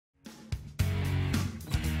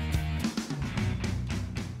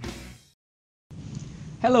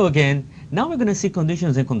Hello again. Now we're going to see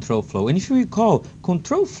conditions and control flow. And if you recall,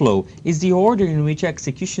 control flow is the order in which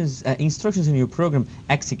instructions in your program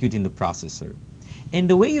execute in the processor. And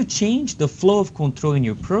the way you change the flow of control in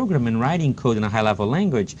your program and writing code in a high-level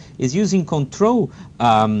language is using control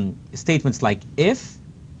statements like if,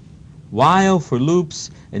 while for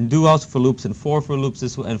loops, and do also for loops, and for loops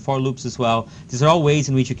and for loops as well. These are all ways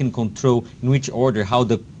in which you can control in which order how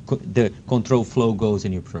the control flow goes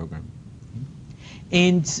in your program.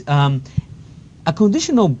 And a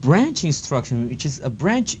conditional branch instruction, which is a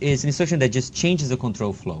branch, is an instruction that just changes the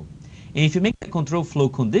control flow. And if you make the control flow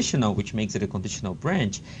conditional, which makes it a conditional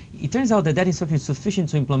branch, it turns out that that instruction is sufficient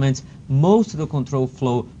to implement most of the control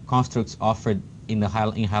flow constructs offered in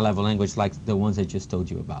high-level language, like the ones I just told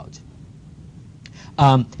you about.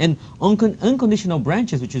 And unconditional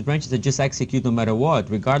branches, which is branches that just execute no matter what,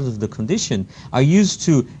 regardless of the condition, are used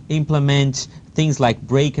to implement things like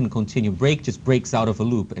break and continue. Break just breaks out of a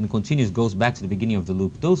loop, and continues goes back to the beginning of the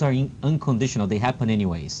loop. Those are unconditional. They happen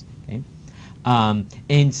anyways. Okay?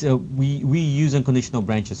 We use unconditional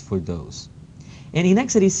branches for those. And in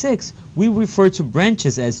x86, we refer to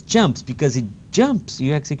branches as jumps because it jumps.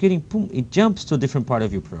 You're executing, boom, it jumps to a different part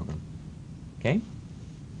of your program. Okay?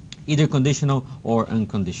 Either conditional or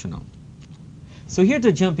unconditional. So here are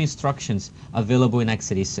the jump instructions available in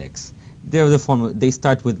x86. They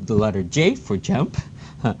start with the letter J for jump,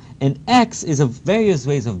 and X is various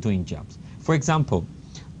ways of doing jumps. For example,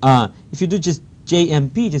 if you do just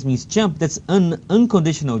JMP, just means jump, that's an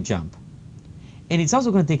unconditional jump. And it's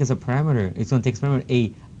also going to take as a parameter, it's going to take as a parameter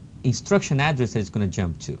a instruction address that it's going to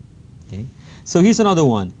jump to. Okay? So here's another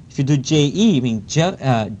one. If you do JE, mean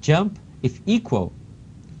jump if equal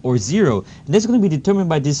or 0, and that's going to be determined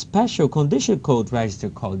by this special condition code register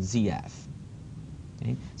called ZF.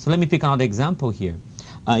 Okay? So let me pick another example here.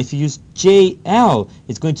 If you use JL,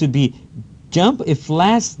 it's going to be jump if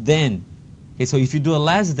less than. Okay, so if you do a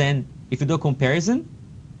less than, if you do a comparison,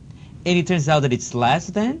 and it turns out that it's less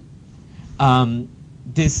than,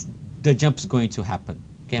 the jump is going to happen.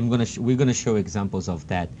 Okay, we're going to show examples of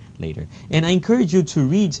that later. And I encourage you to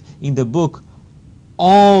read in the book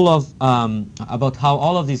all of about how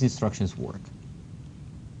all of these instructions work.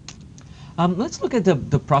 Let's look at the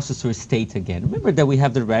processor state again. Remember that we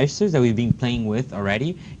have the registers that we've been playing with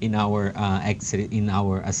already in our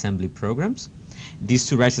assembly programs. These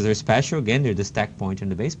two registers are special. Again, they're the stack pointer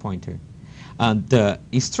and the base pointer. The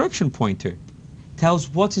instruction pointer tells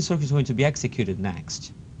what instruction is going to be executed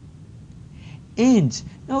next. And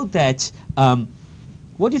note that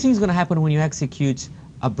what do you think is going to happen when you execute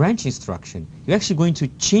a branch instruction? You're actually going to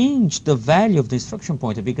change the value of the instruction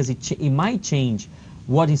pointer because it might change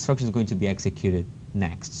what instruction is going to be executed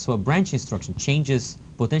next. So a branch instruction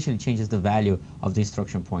potentially changes the value of the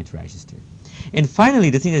instruction point register. And finally,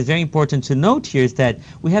 the thing that's very important to note here is that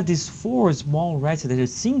we have these 4 small registers that are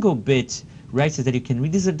single-bit registers that you can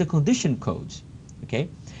read. These are the condition codes, okay,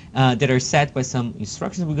 that are set by some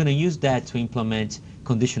instructions. We're going to use that to implement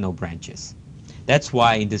conditional branches. That's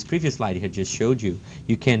why in this previous slide I just showed you,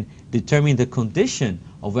 you can determine the condition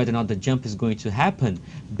of whether or not the jump is going to happen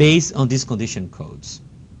based on these condition codes.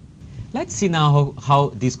 Let's see now how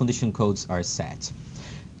these condition codes are set.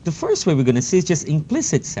 The first way we're going to see is just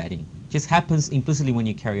implicit setting. It just happens implicitly when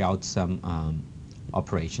you carry out some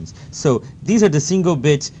operations. So these are the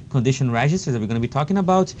single-bit condition registers that we're going to be talking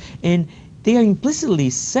about, and they are implicitly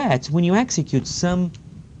set when you execute some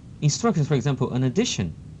instructions, for example, an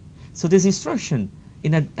addition. So this instruction,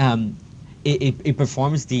 it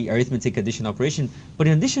performs the arithmetic addition operation, but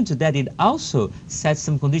in addition to that, it also sets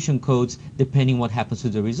some condition codes depending what happens to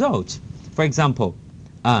the result. For example,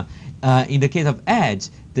 in the case of add,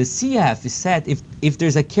 the CF is set if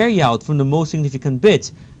there's a carryout from the most significant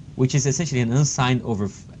bit, which is essentially an unsigned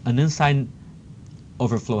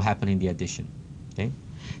overflow happening in the addition. Okay,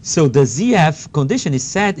 so the ZF condition is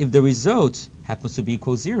set if the result happens to be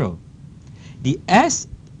equal 0.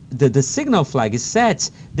 The signal flag is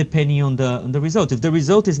set depending on the result. If the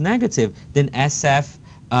result is negative, then SF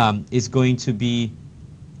is going to be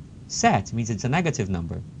set. It means it's a negative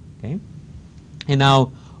number. Okay. And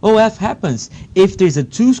now OF happens if there's a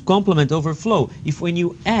 2's complement overflow. If when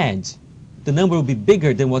you add, the number will be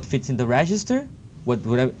bigger than what fits in the register,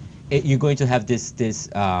 you're going to have this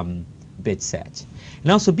bit set.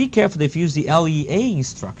 And also be careful if you use the LEA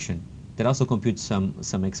instruction that also computes some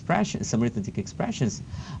arithmetic expressions.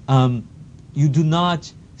 You do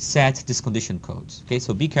not set these condition codes. Okay,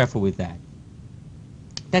 so be careful with that.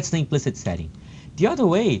 That's the implicit setting. The other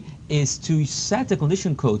way is to set the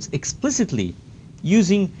condition codes explicitly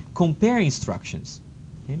using compare instructions.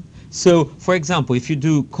 Okay? So, for example, if you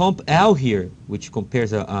do comp L here, which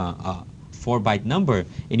compares a 4-byte number,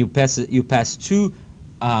 and you pass two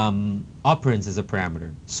operands as a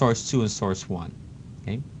parameter, source 2 and source 1.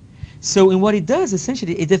 Okay? So in what it does,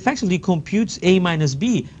 essentially, it effectively computes a minus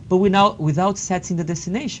b, but without setting the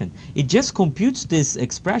destination. It just computes this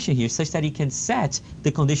expression here such that it can set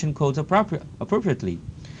the condition codes appropriately.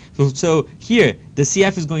 So here, the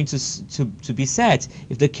CF is going to be set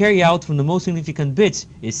if the carry out from the most significant bit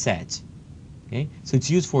is set. Okay? So it's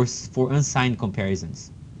used for unsigned comparisons.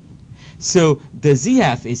 So the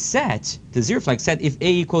ZF is set, the zero flag set if a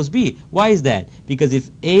equals b. Why is that? Because if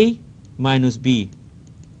a minus b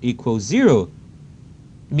equals 0,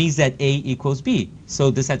 means that a equals b. So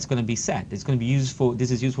the set's going to be set. It's going to be useful. This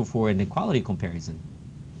is useful for an equality comparison.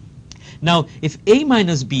 Now, if a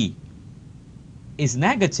minus b is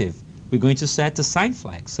negative, we're going to set the sign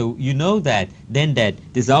flag. So you know that then that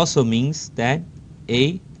this also means that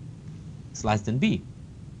a is less than b.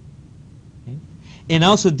 Okay? And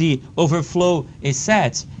also the overflow is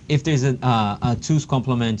set if there's a 2's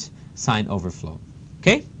complement sign overflow.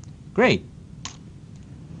 Okay, great.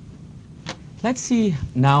 Let's see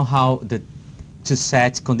now how to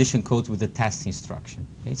set condition codes with the test instruction.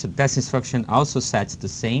 Okay, so test instruction also sets the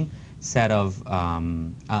same set of,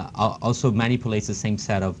 also manipulates the same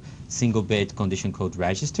set of single bit condition code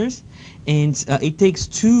registers, and it takes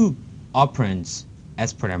two operands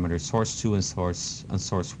as parameters, source 2 and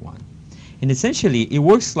source 1. And essentially, it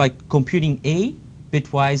works like computing A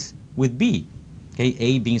bitwise with B, okay,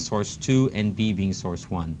 A being source 2 and B being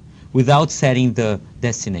source 1, without setting the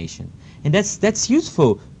destination. And that's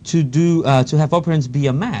useful to do to have operands be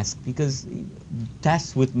a mask, because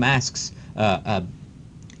tests with masks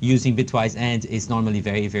using bitwise AND is normally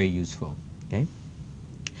very, very useful. Okay.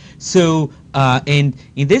 So and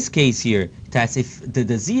in this case here, test if the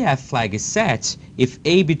ZF flag is set if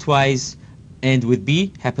A bitwise AND with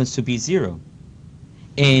B happens to be 0,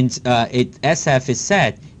 and SF is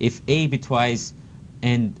set if A bitwise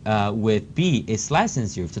and with B is less than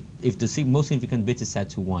 0, if the most significant bit is set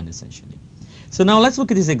to 1, essentially. So now let's look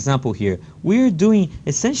at this example here. We're doing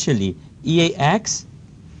essentially EAX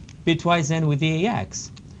bitwise AND with EAX.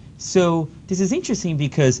 So this is interesting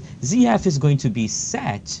because ZF is going to be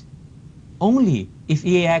set only if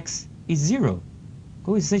EAX is 0.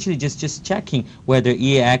 Go essentially just checking whether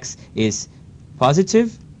EAX is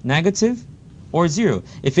positive, negative, or 0.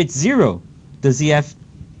 If it's 0, the ZF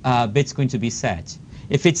bit's going to be set.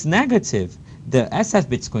 If it's negative, the SF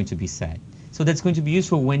bit's going to be set. So that's going to be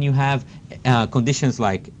useful when you have conditions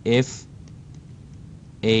like if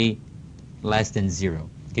A less than 0.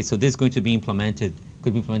 Okay, so this is going to be implemented,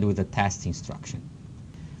 could be implemented with a test instruction.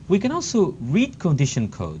 We can also read condition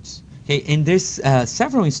codes. Okay, and there's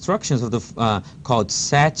several instructions of the called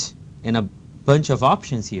set and a bunch of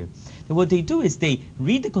options here. And what they do is they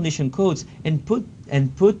read the condition codes and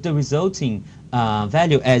put the resulting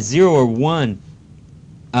value as 0 or 1,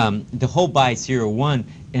 the whole byte 0 or 1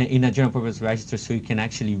 in a general purpose register, so you can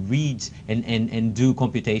actually read and do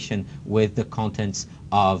computation with the contents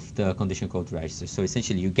of the condition code register. So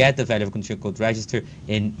essentially you get the value of condition code register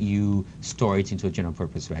and you store it into a general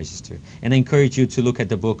purpose register. And I encourage you to look at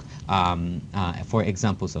the book for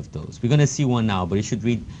examples of those. We're going to see one now, but you should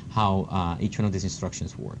read how each one of these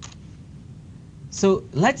instructions work. So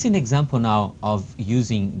let's see an example now of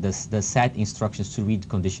using the set instructions to read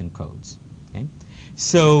condition codes. Okay?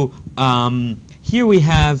 So here we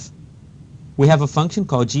have a function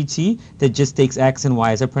called gt that just takes x and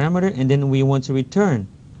y as a parameter, and then we want to return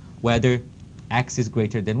whether x is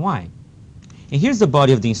greater than y. And here's the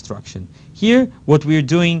body of the instruction. Here what we're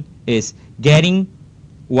doing is getting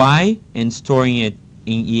y and storing it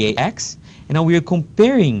in EAX, and now we are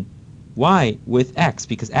comparing y with x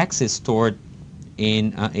because x is stored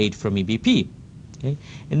in 8 from EBP. Okay?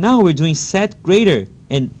 And now we're doing set greater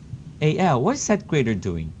and AL. What is set greater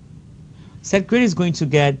doing? Set greater is going to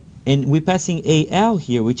get, and we're passing AL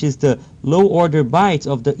here, which is the low order byte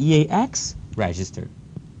of the EAX register.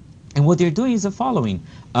 And what they're doing is the following.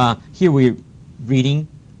 Here we're reading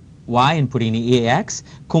y and putting in EAX,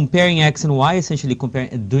 comparing x and y, essentially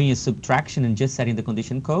doing a subtraction and just setting the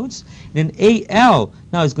condition codes. Then AL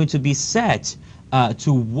now is going to be set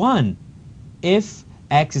to 1 if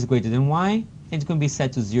x is greater than y, and it's going to be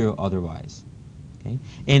set to 0 otherwise. Okay?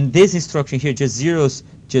 And this instruction here just zeros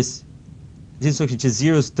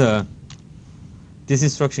the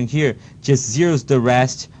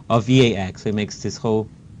rest of EAX. So it makes this whole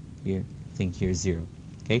thing here 0.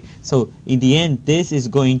 Okay? So in the end, this is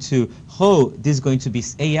going to AL is going to be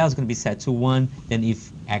set to 1, then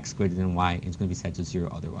if x greater than y, it's going to be set to 0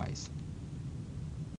 otherwise.